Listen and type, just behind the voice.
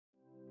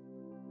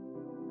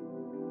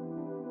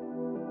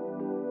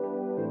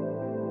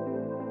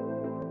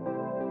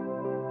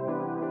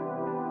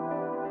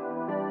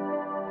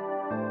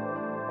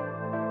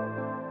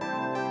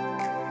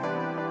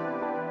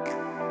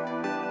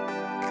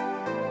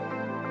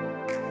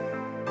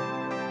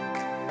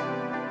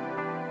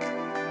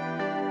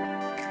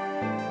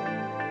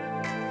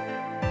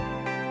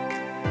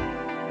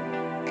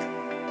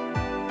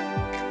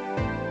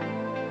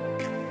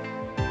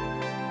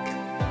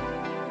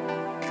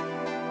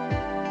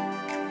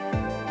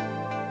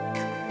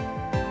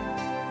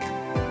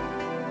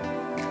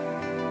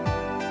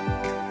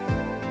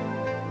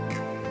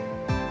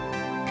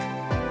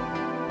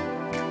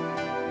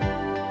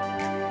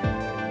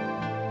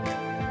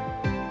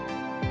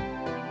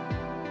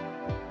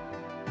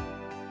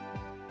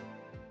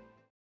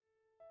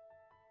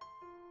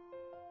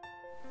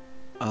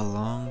A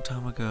long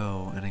time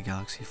ago, in a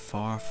galaxy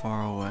far,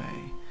 far away,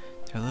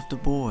 there lived a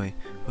boy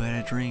who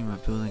had a dream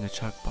of building a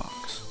chuck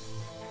box.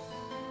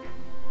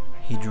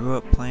 He drew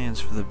up plans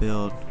for the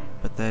build,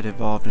 but that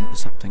evolved into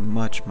something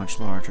much, much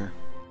larger.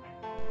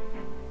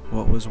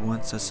 What was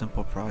once a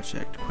simple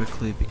project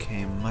quickly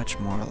became much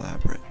more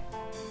elaborate.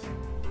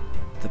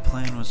 The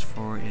plan was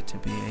for it to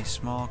be a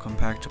small,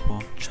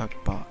 compactable chuck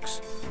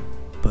box,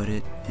 but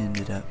it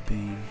ended up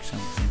being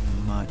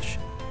something much,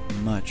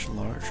 much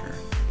larger.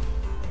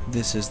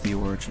 This is the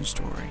origin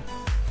story.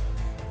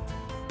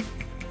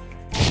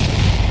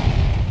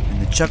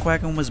 And the Chuck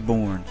Wagon was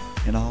born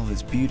in all of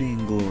its beauty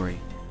and glory.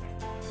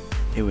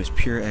 It was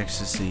pure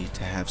ecstasy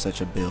to have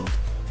such a build.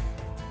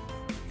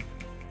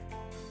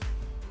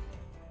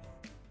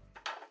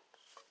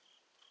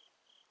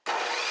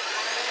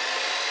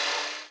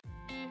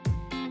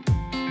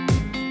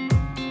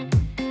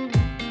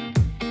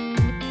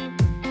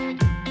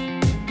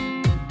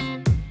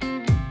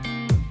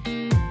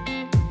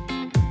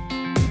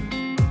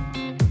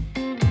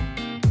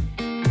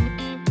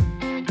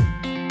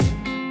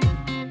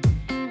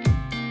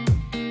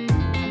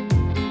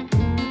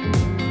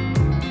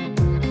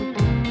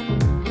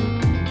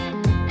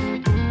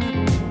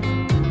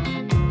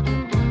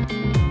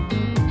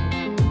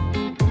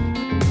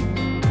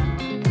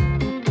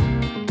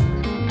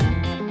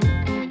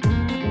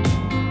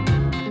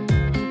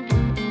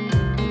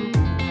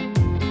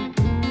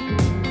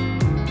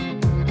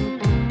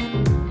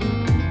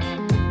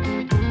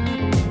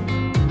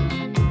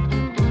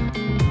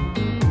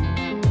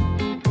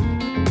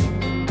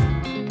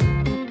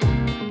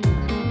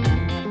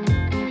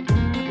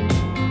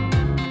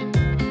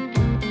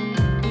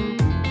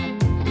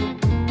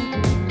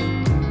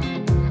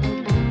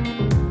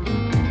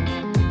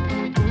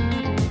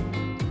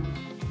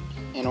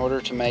 In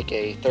order to make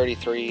a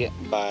 33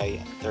 by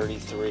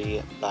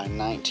 33 by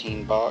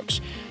 19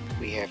 box,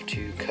 we have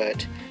to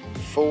cut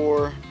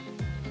 4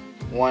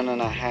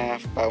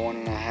 1.5 by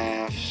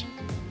 1.5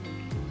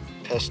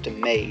 custom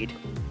made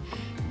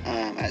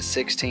at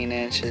 16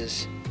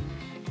 inches,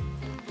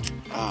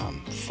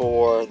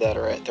 4 that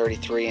are at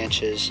 33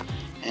 inches,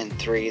 and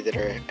 3 that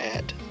are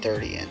at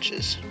 30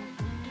 inches.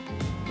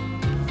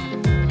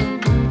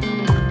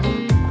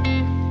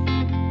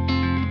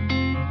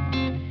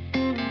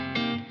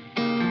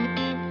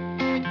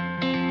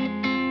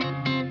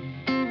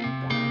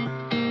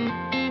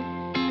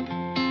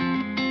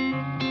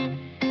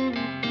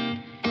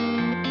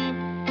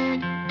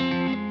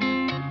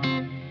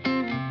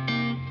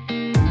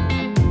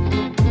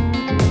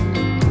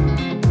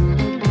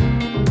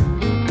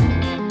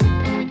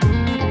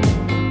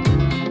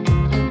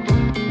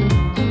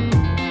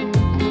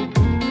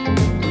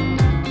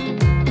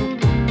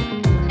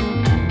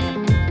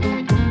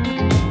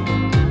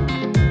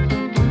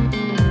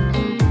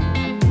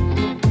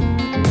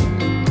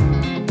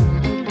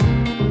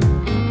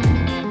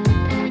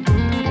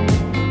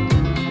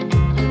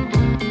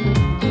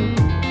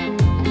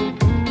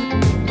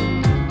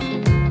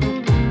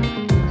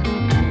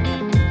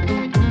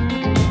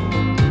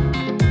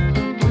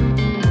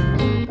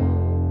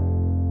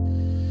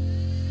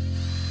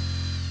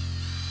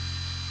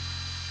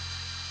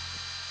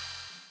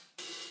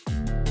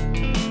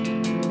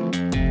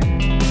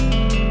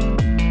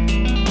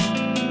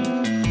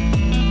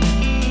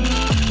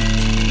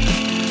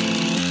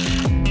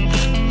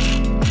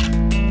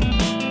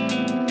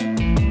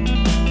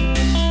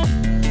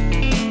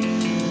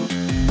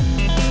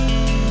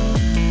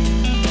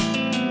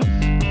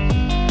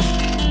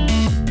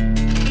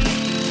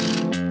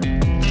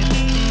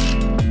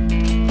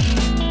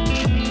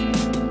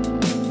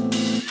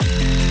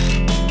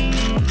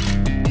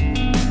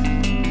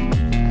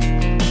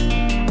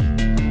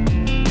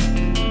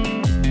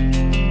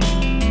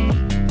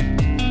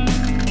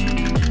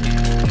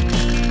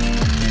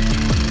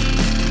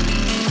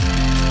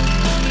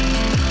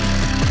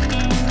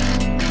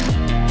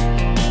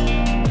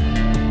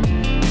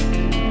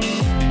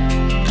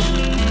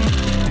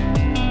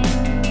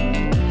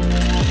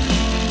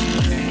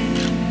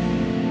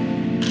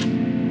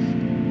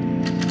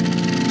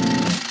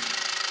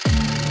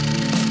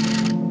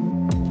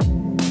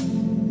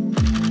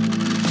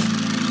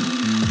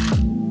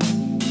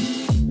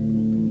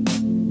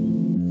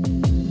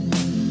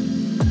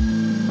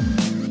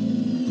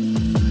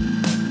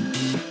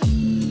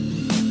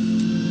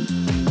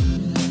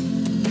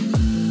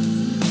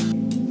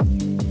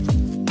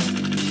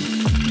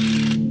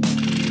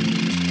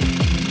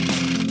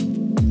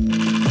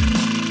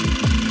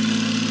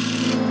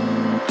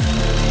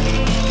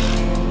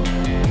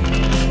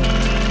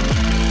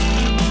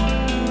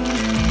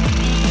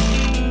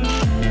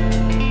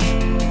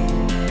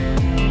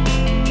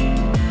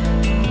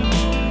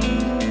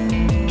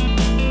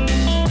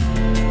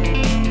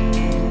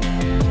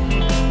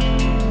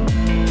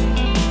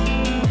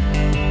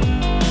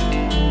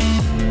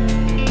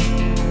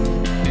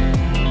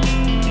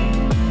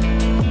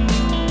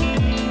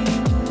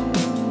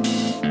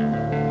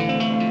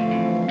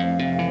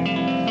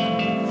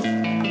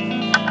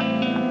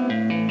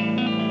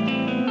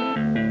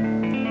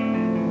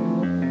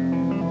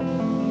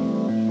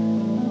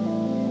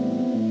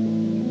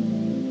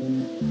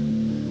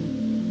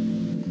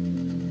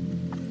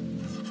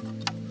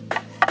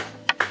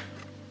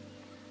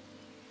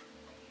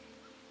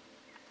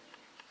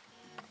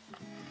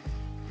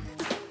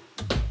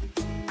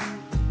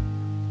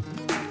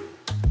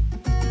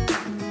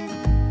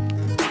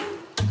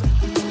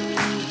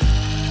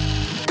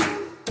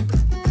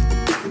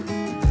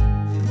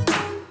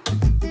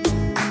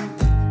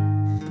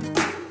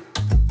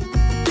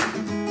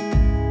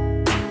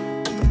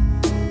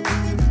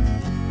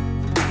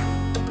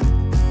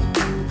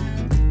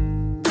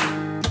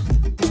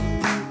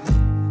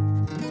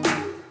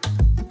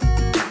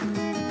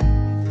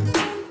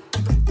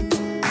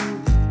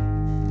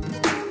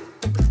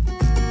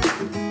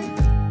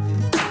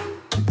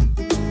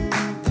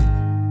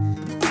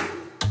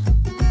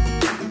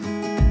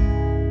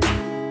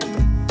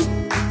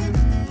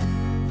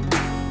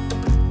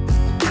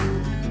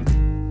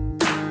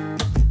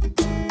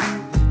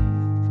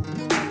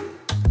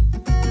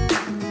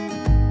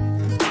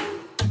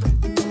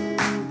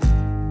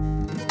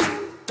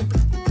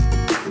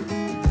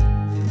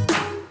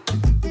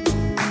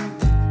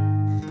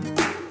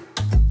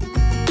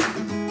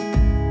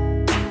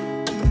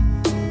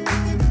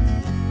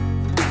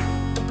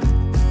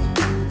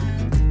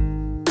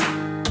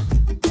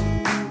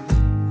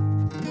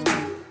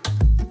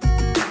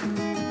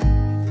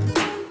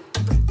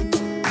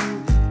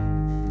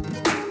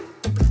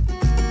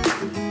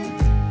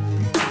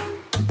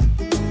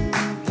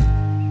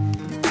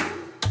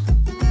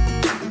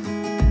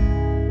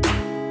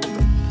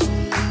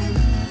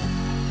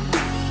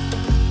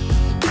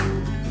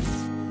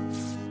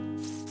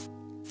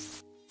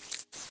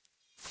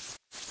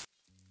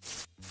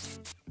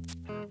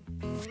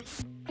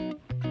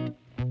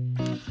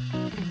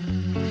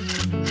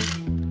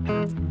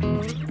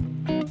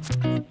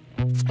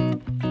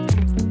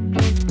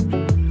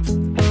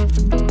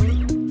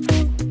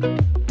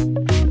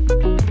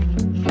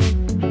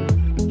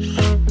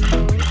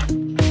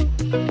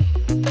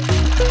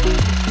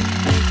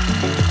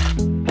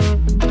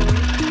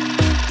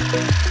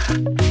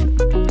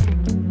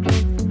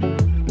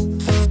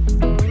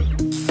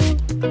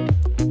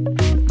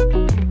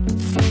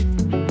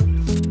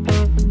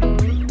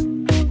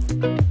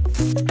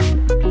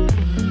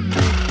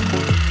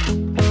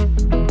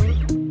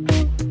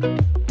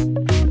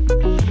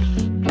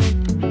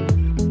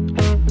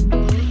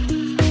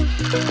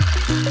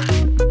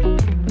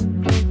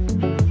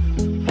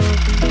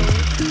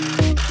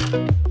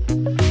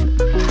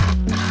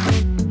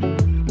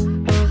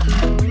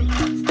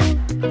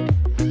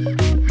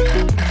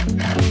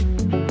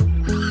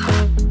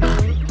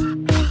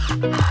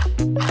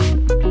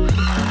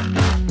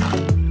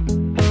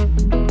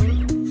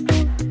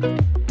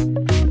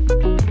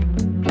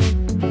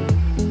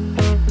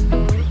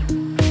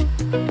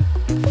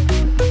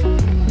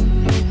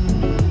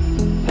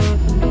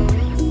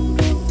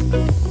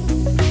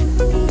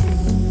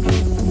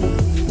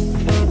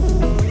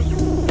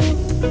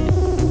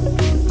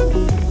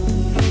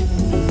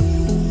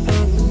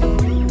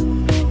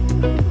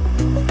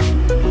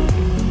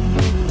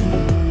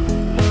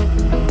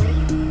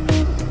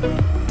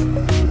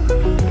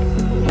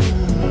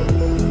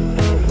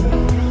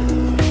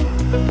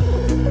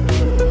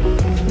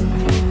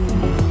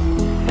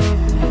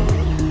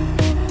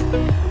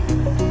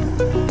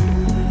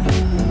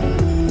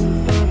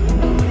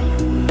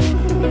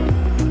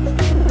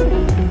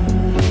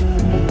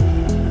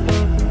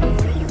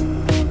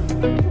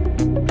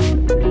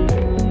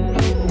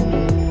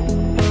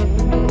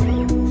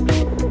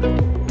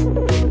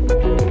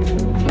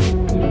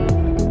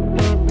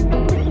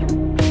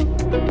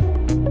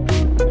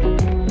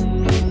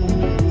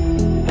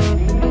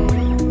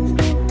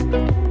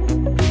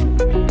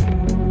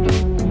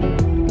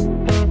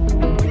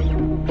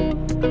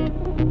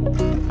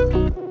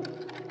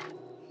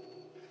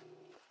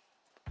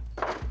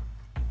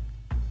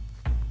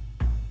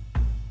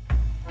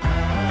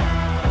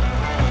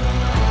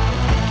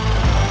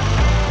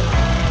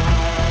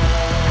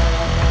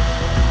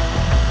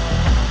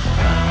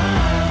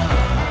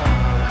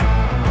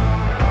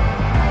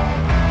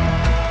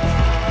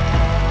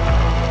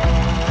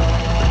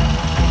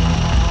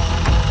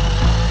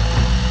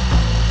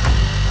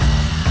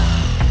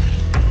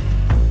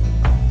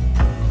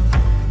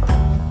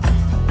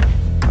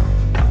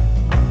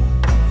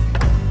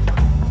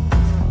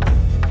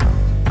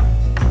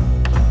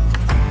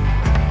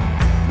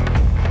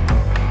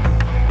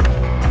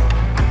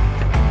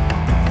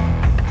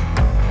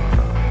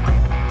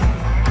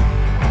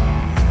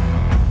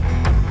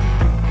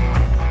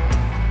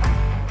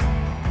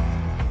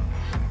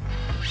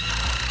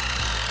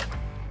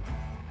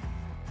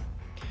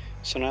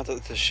 So now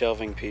that the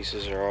shelving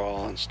pieces are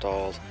all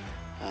installed,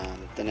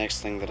 the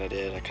next thing that I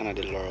did, I kind of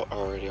did it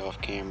already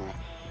off camera.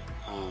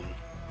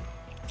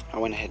 I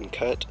went ahead and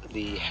cut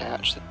the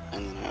hatch,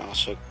 and then I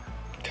also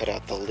cut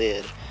out the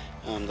lid.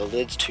 The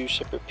lid's two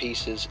separate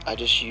pieces. I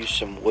just used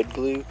some wood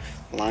glue,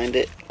 lined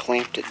it,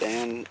 clamped it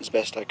down as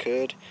best I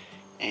could,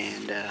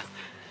 and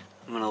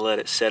I'm gonna let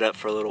it set up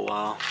for a little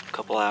while, a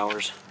couple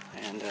hours.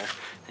 And as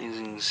you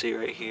can see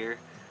right here,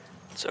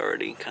 it's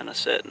already kind of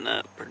setting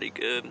up pretty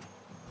good.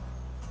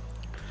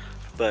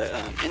 But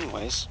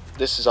anyways,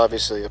 this is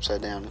obviously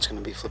upside down. It's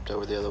gonna be flipped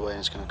over the other way, and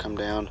it's gonna come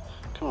down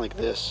kind of like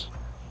this.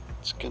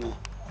 It's gonna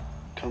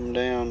come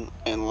down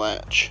and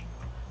latch.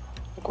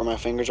 Like where my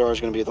fingers are is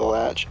going to be the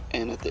latch,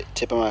 and at the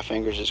tip of my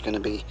fingers is going to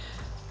be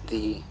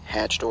the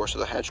hatch door. So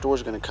the hatch door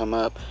is going to come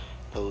up,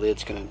 the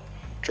lid's going to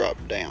drop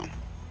down,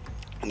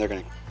 and they're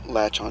going to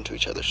latch onto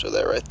each other. So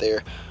that right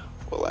there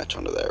will latch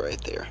onto that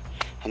right there.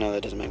 I know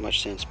that doesn't make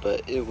much sense,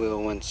 but it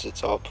will once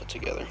it's all put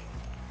together.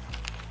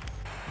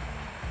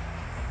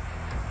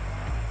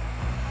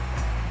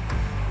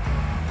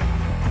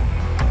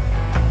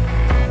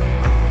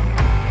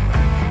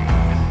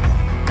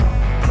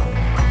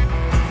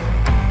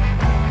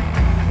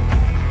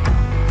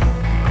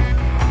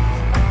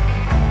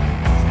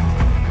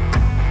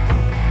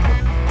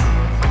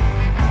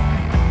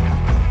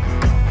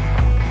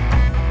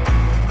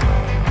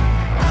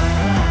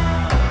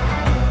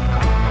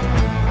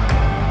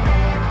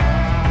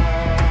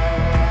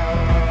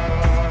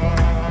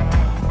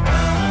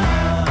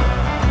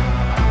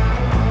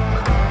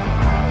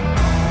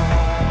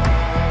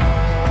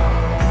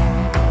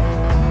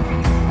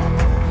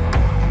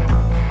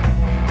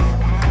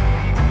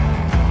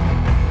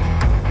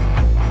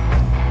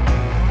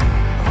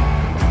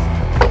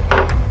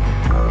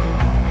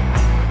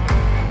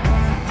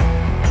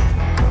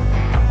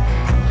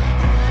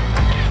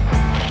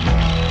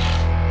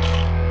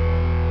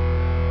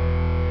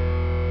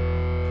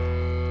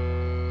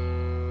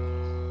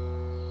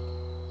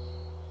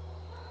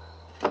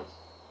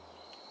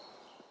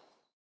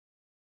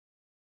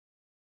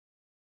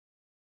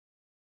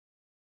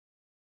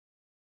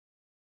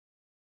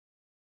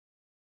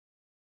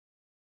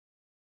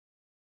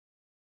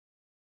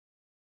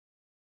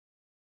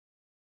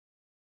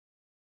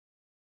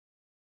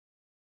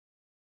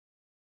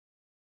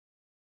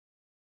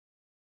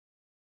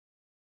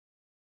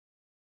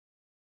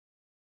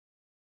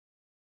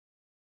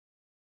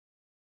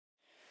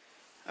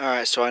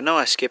 Alright, so I know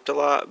I skipped a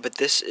lot, but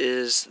this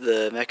is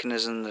the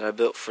mechanism that I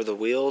built for the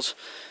wheels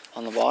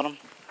on the bottom.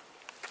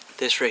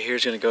 This right here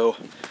is going to go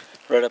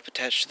right up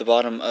attached to the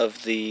bottom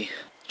of the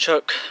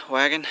chuck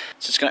wagon.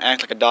 So it's going to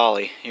act like a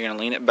dolly. You're going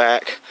to lean it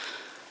back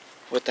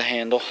with the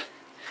handle,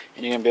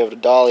 and you're going to be able to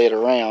dolly it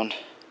around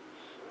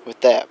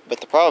with that.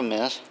 But the problem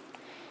is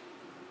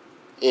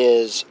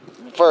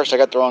first I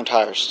got the wrong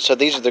tires. So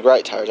these are the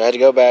right tires. I had to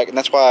go back, and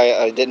that's why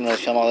I didn't really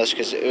film all this,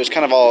 because it was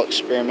kind of all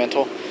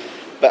experimental.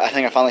 But I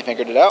think I finally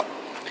figured it out.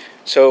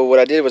 So what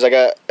I did was I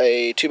got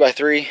a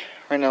 2x3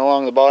 running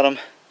along the bottom,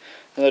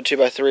 another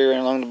 2x3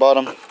 running along the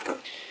bottom,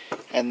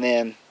 and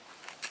then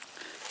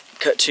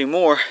cut two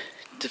more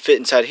to fit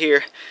inside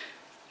here.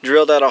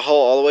 Drilled out a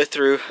hole all the way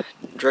through,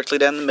 directly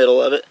down the middle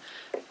of it.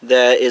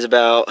 That's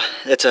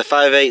a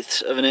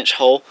 5/8 of an inch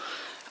hole.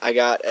 I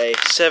got a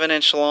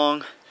 7-inch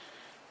long,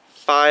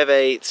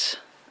 5/8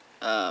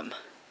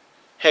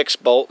 hex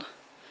bolt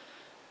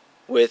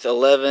with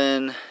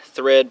 11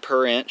 thread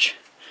per inch,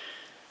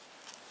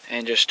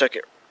 and just stuck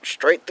it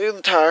straight through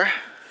the tire,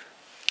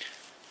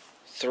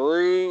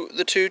 through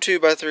the two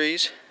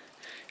 2x3s.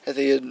 At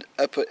the end,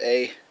 I put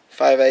a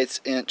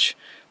 5/8 inch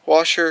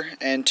washer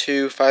and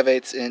two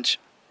 5/8 inch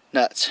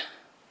nuts.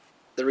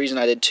 The reason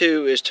I did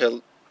two is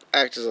to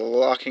act as a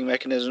locking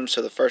mechanism,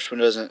 so the first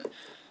one doesn't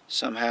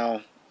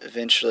somehow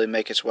eventually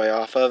make its way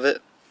off of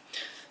it.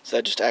 So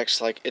that just acts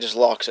like, it just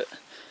locks it.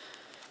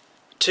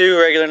 Two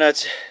regular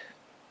nuts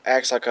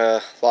acts like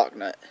a lock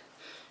nut.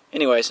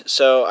 Anyways,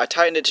 so I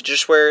tightened it to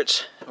just where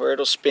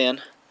it'll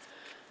spin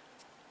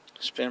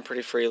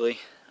pretty freely.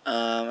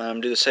 I'm going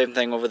to do the same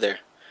thing over there.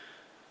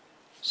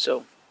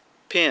 So,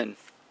 pin,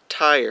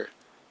 tire,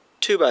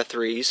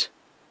 2x3s,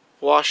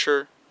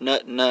 washer,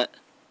 nut,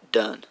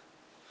 done.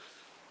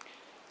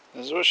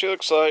 This is what she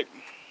looks like.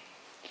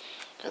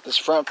 Got this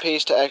front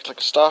piece to act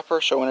like a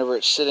stopper, so whenever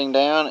it's sitting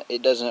down,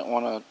 it doesn't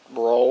want to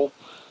roll.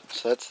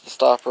 So that's the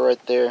stopper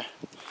right there.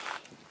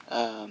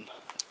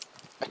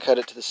 I cut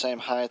it to the same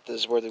height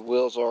as where the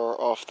wheels are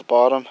off the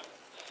bottom.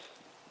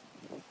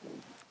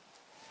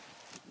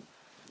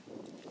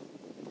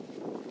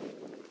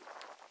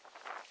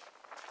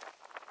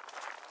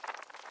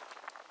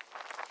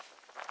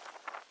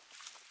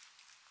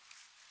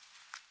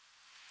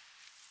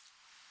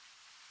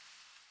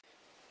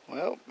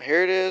 Well,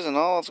 here it is in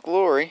all its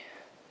glory.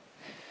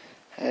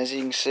 As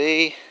you can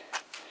see,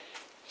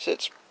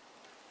 sits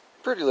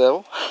pretty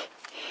level.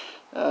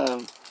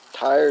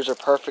 Tires are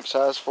perfect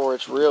size for it.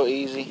 It's real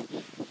easy.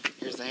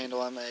 Here's the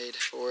handle I made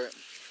for it.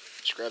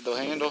 Just grab the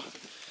handle,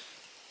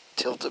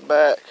 tilt it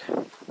back,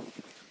 and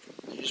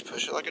you just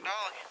push it like a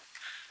dolly.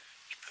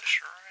 Just push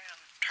it around.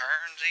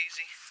 moves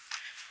easy.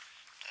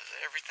 Does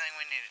everything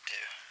we need it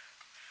to.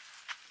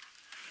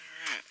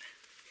 Alright.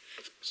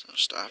 So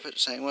stop it the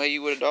same way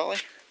you would a dolly.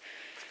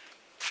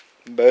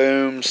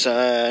 Boom,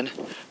 son.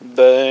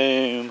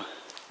 Boom.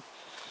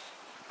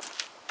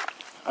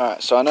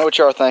 Alright, so I know what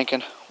y'all are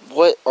thinking.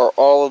 What are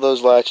all of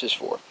those latches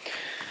for?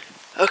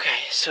 Okay,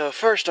 so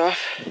first off,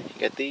 you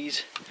got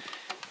these.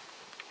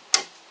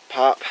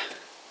 Pop.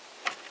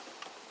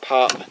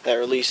 That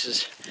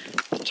releases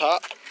the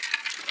top.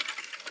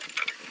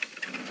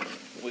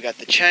 We got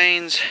the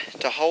chains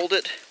to hold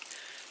it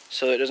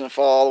so it doesn't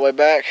fall all the way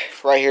back.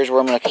 Right here is where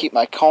I'm going to keep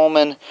my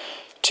Coleman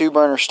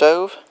 2-burner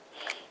stove.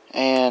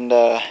 And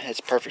it's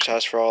perfect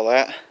size for all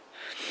that.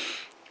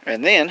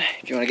 And then,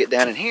 if you want to get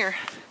down in here,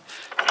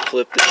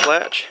 flip this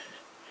latch,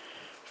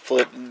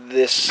 flip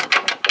this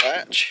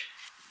latch,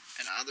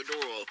 and either door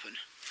will open.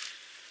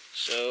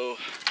 So,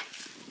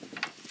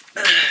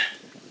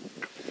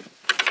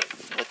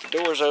 let the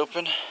doors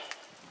open.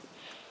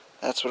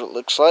 That's what it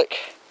looks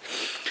like.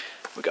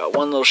 We got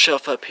one little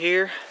shelf up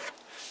here.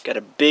 Got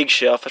a big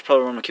shelf. That's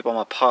probably where I'm going to keep all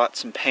my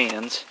pots and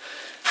pans.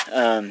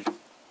 And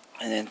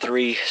then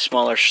 3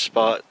 smaller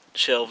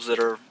shelves that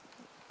are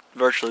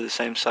virtually the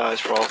same size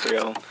for all 3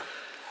 of them.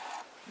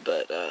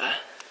 But,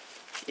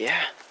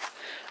 yeah.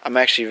 I'm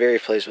actually very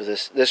pleased with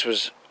this. This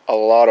was a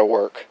lot of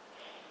work.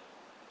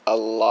 A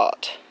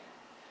lot.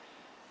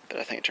 But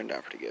I think it turned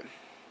out pretty good.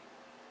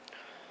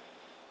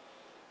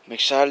 I'm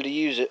excited to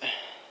use it.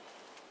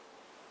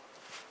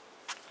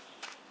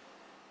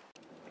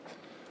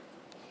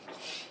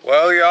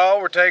 Well,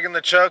 y'all, we're taking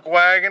the chuck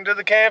wagon to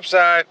the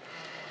campsite.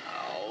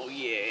 Oh,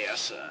 yeah,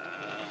 son.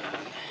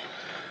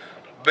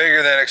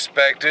 Bigger than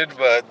expected,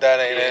 but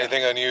that ain't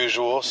anything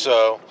unusual,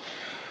 so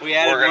we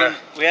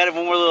added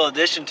one more little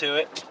addition to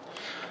it.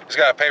 It's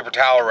got a paper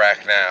towel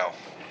rack now.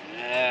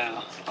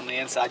 Yeah, on the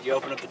inside you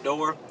open up the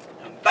door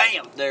and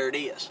bam, there it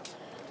is.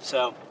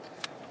 So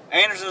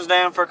Anderson's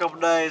down for a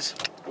couple days.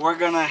 We're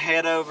gonna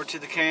head over to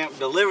the camp,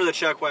 deliver the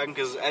chuck wagon,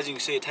 because as you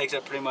can see it takes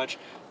up pretty much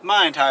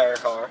my entire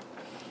car.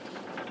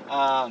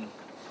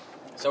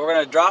 So we're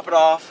gonna drop it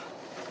off,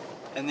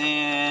 and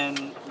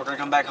then we're gonna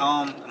come back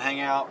home and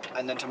hang out,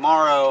 and then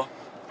tomorrow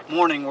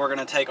morning we're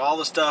gonna take all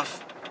the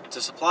stuff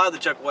to supply the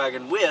chuck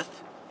wagon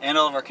with, and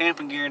all of our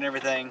camping gear and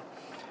everything,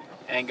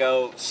 and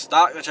go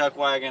stock the chuck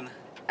wagon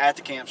at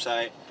the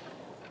campsite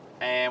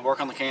and work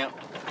on the camp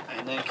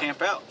and then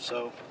camp out.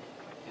 So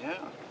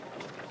yeah,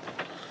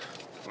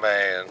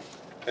 Man,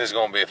 this is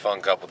gonna be a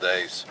fun couple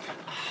days.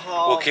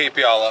 We'll keep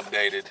y'all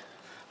updated.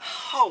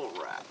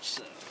 Alright,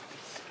 so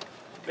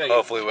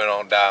Hopefully we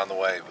don't die on the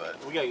way,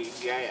 but we gotta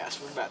get gas.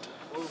 We're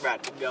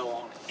about to go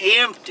on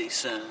empty,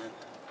 son.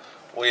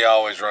 we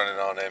always running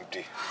on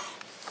empty.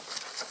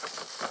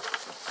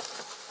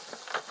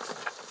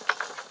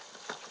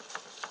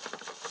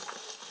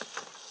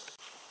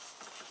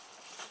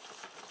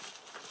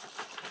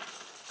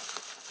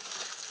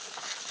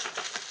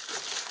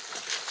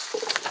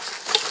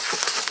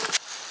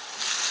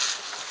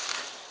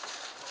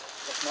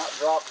 Let's not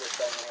drop this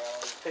thing now.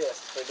 I'm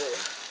pissed if they do.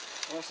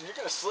 Anderson, you're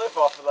gonna slip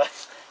off of that.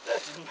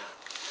 That's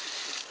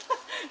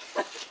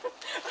I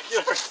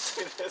can already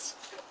see this.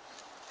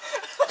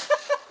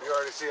 You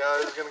already see how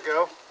this is gonna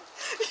go?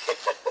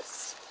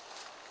 Yes.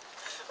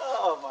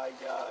 Oh my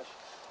gosh.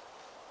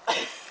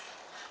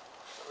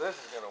 This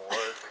is gonna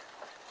work.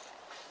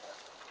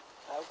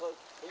 How close?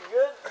 Are you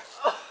good?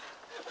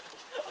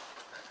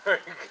 Are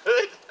you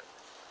good?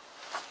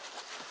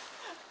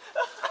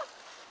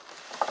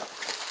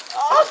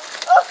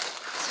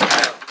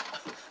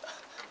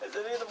 Is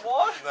it even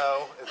water? No,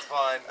 it's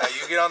fine. Now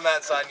you get on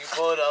that side and you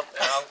pull it up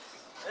and I'll...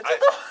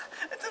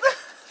 It's in the...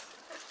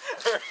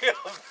 Hurry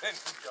up and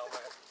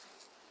dumbass.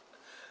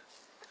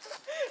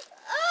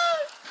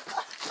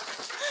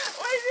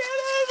 We did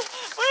it!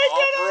 We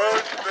did it!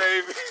 Off-road,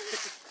 baby.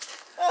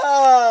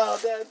 Oh,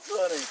 that's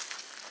funny.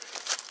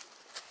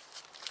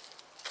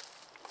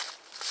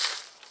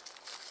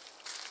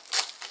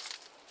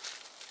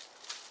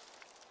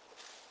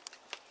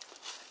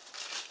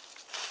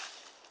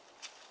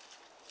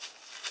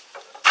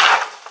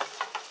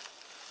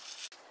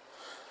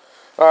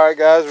 Alright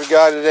guys, we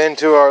got it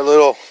into our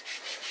little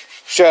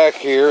shack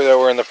here that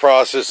we're in the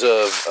process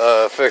of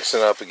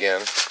fixing up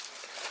again.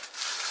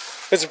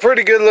 It's a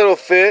pretty good little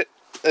fit.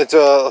 It's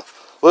a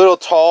little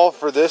tall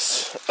for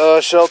this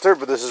shelter,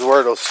 but this is where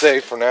it'll stay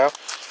for now.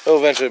 It'll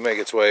eventually make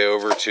its way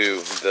over to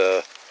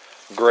the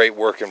great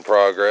work in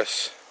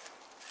progress.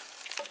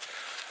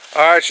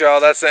 Alright y'all,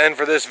 that's the end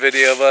for this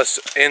video of us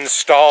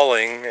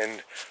installing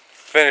and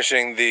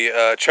finishing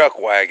the chuck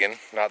wagon,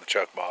 not the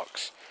chuck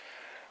box.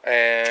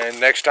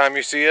 And next time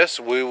you see us,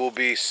 we will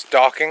be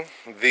stocking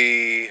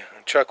the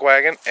chuck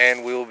wagon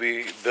and we will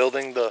be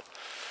building the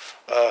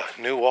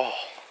new wall.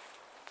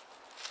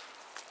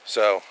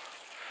 So,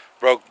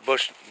 Broke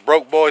Boys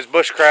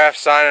Bushcraft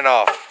signing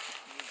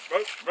off.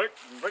 Break.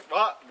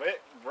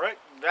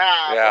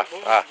 Yeah,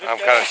 I'm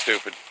kind of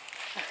stupid.